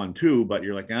had one too, but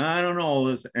you're like, I don't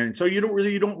know this, and so you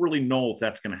don't really know if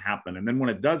that's going to happen. And then when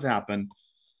it does happen,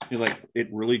 you're like, it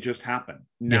really just happened.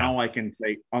 Now I can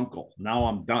say, Uncle, now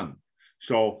I'm done.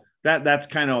 So that's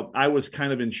kind of, I was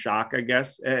kind of in shock, I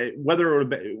guess. Whether it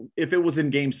would have been, if it was in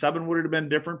Game 7, would it have been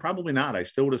different? Probably not. I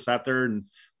still would have sat there and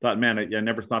thought, man, I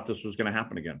never thought this was going to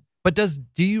happen again. But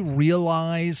do you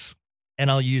realize, and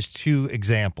I'll use two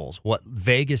examples, what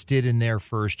Vegas did in their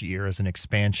first year as an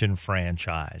expansion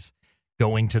franchise,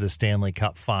 going to the Stanley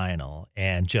Cup final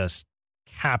and just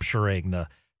capturing the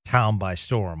town by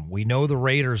storm. We know the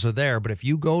Raiders are there, but if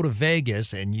you go to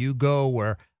Vegas and you go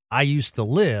where I used to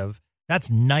live,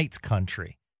 that's Knights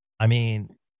country. I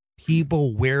mean,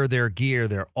 people wear their gear.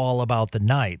 They're all about the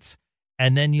Knights.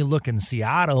 And then you look in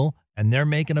Seattle, and they're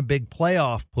making a big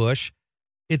playoff push.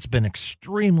 It's been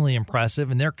extremely impressive,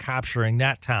 and they're capturing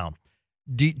that town.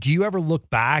 Do you ever look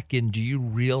back and do you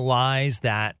realize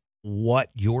that what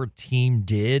your team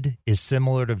did is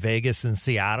similar to Vegas and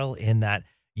Seattle in that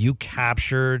you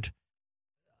captured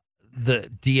the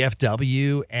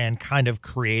DFW and kind of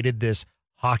created this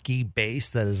hockey base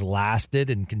that has lasted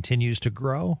and continues to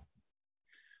grow?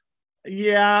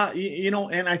 Yeah,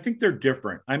 and I think they're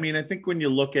different. I mean, I think when you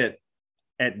look at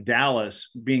Dallas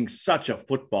being such a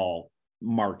football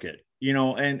market,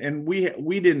 and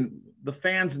we didn't, the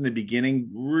fans in the beginning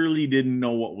really didn't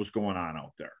know what was going on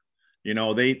out there.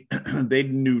 They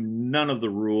knew none of the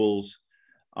rules.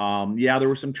 There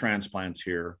were some transplants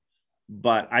here,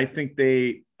 but I think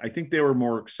they were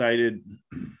more excited,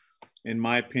 in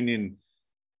my opinion.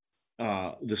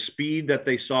 The speed that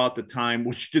they saw at the time,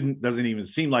 which doesn't even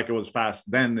seem like it was fast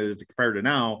then as compared to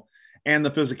now, and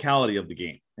the physicality of the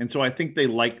game. And so I think they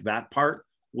liked that part.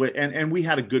 And we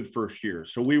had a good first year.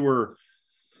 So we were,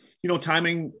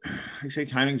 timing, I say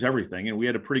timing's everything. And we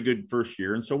had a pretty good first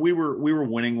year. And so we were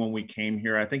winning when we came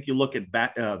here. I think you look at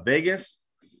Vegas,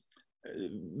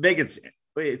 it's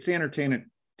the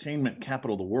entertainment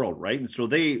capital of the world, right? And so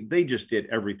they just did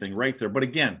everything right there. But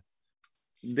again,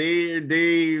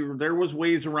 there was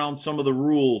ways around some of the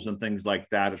rules and things like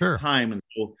that at the time. And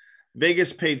so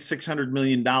Vegas paid $600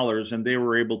 million, and they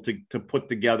were able to put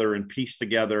together and piece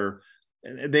together.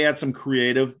 They had some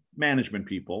creative management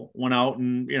people went out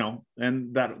and,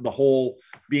 and that the whole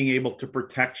being able to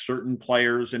protect certain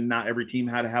players, and not every team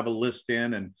had to have a list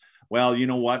in. And well, you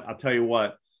know what, I'll tell you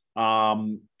what,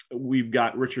 we've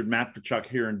got Richard Matvichuk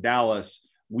here in Dallas.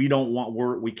 We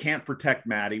can't protect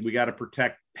Matty. We got to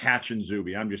protect Hatch and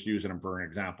Zuby. I'm just using them for an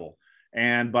example.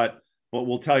 But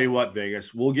we'll tell you what,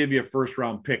 Vegas, we'll give you a first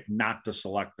round pick not to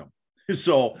select them.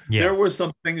 So there were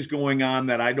some things going on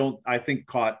that I think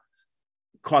caught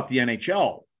the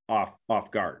NHL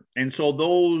off guard. And so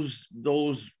those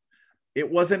it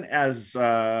wasn't as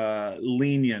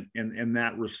lenient in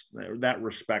that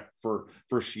respect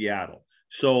for Seattle.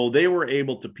 So they were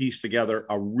able to piece together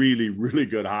a really, really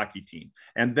good hockey team.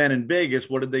 And then in Vegas,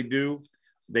 what did they do?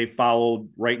 They followed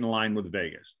right in line with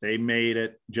Vegas. They made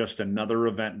it just another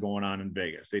event going on in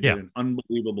Vegas. They did an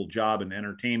unbelievable job in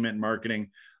entertainment and marketing.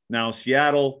 Now,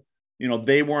 Seattle,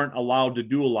 they weren't allowed to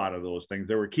do a lot of those things.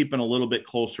 They were keeping a little bit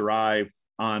closer eye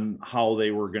on how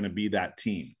they were going to be that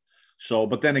team. So,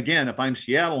 but then again, if I'm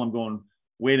Seattle, I'm going,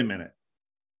 wait a minute.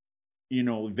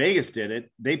 Vegas did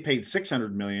it. They paid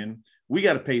 $600 million. We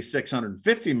got to pay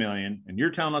 $650 million. And you're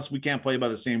telling us we can't play by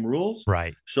the same rules.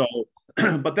 Right. So,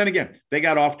 but then again, they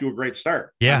got off to a great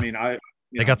start. Yeah. I mean,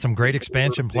 they got some great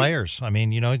expansion players. I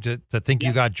mean, to think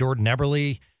you got Jordan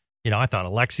Eberle, I thought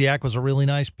Alexiak was a really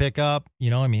nice pickup.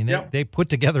 They put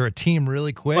together a team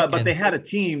really quick. But they had a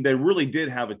team. They really did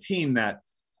have a team that,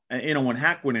 when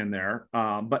Hack went in there,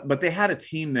 but they had a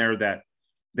team there that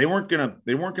they weren't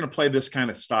gonna play this kind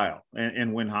of style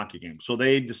and win hockey games. So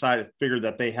they figured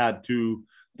that they had to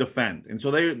defend. And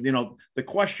so they, the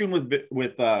question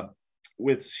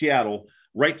with Seattle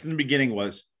right from the beginning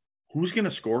was, who's going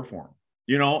to score for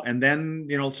them? And then,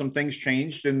 some things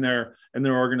changed in their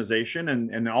organization,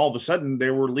 and all of a sudden they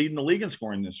were leading the league in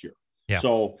scoring this year. Yeah.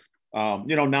 So,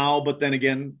 now, but then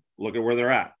again, look at where they're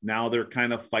at. Now they're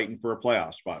kind of fighting for a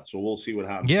playoff spot. So we'll see what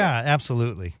happens. Yeah,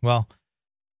 absolutely. Well,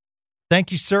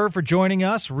 thank you, sir, for joining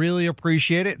us. Really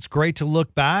appreciate it. It's great to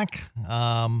look back.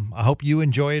 I hope you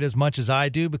enjoy it as much as I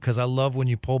do, because I love when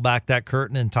you pull back that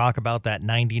curtain and talk about that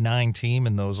 99 team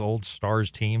and those old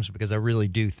Stars teams, because I really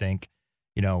do think,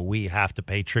 we have to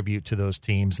pay tribute to those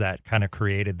teams that kind of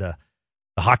created the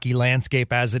hockey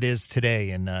landscape as it is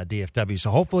today in DFW.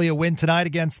 So hopefully a win tonight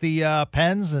against the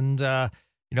Pens, and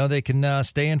they can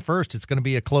stay in first. It's going to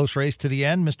be a close race to the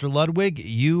end. Mr. Ludwig,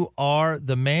 you are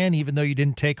the man. Even though you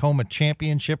didn't take home a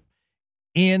championship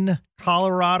in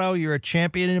Colorado, you're a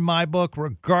champion in my book,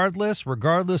 regardless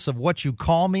of what you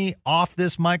call me off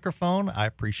this microphone. I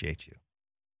appreciate you.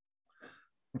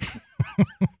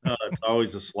 It's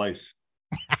always a slice.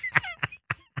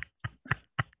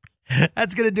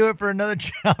 That's going to do it for another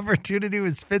opportunity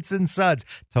with Spits and Suds.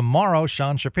 Tomorrow,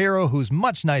 Sean Shapiro, who's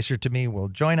much nicer to me, will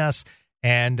join us,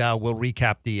 and we'll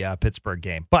recap the Pittsburgh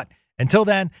game. But until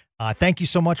then, thank you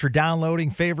so much for downloading,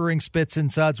 favoring Spits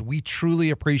and Suds. We truly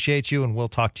appreciate you, and we'll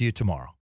talk to you tomorrow.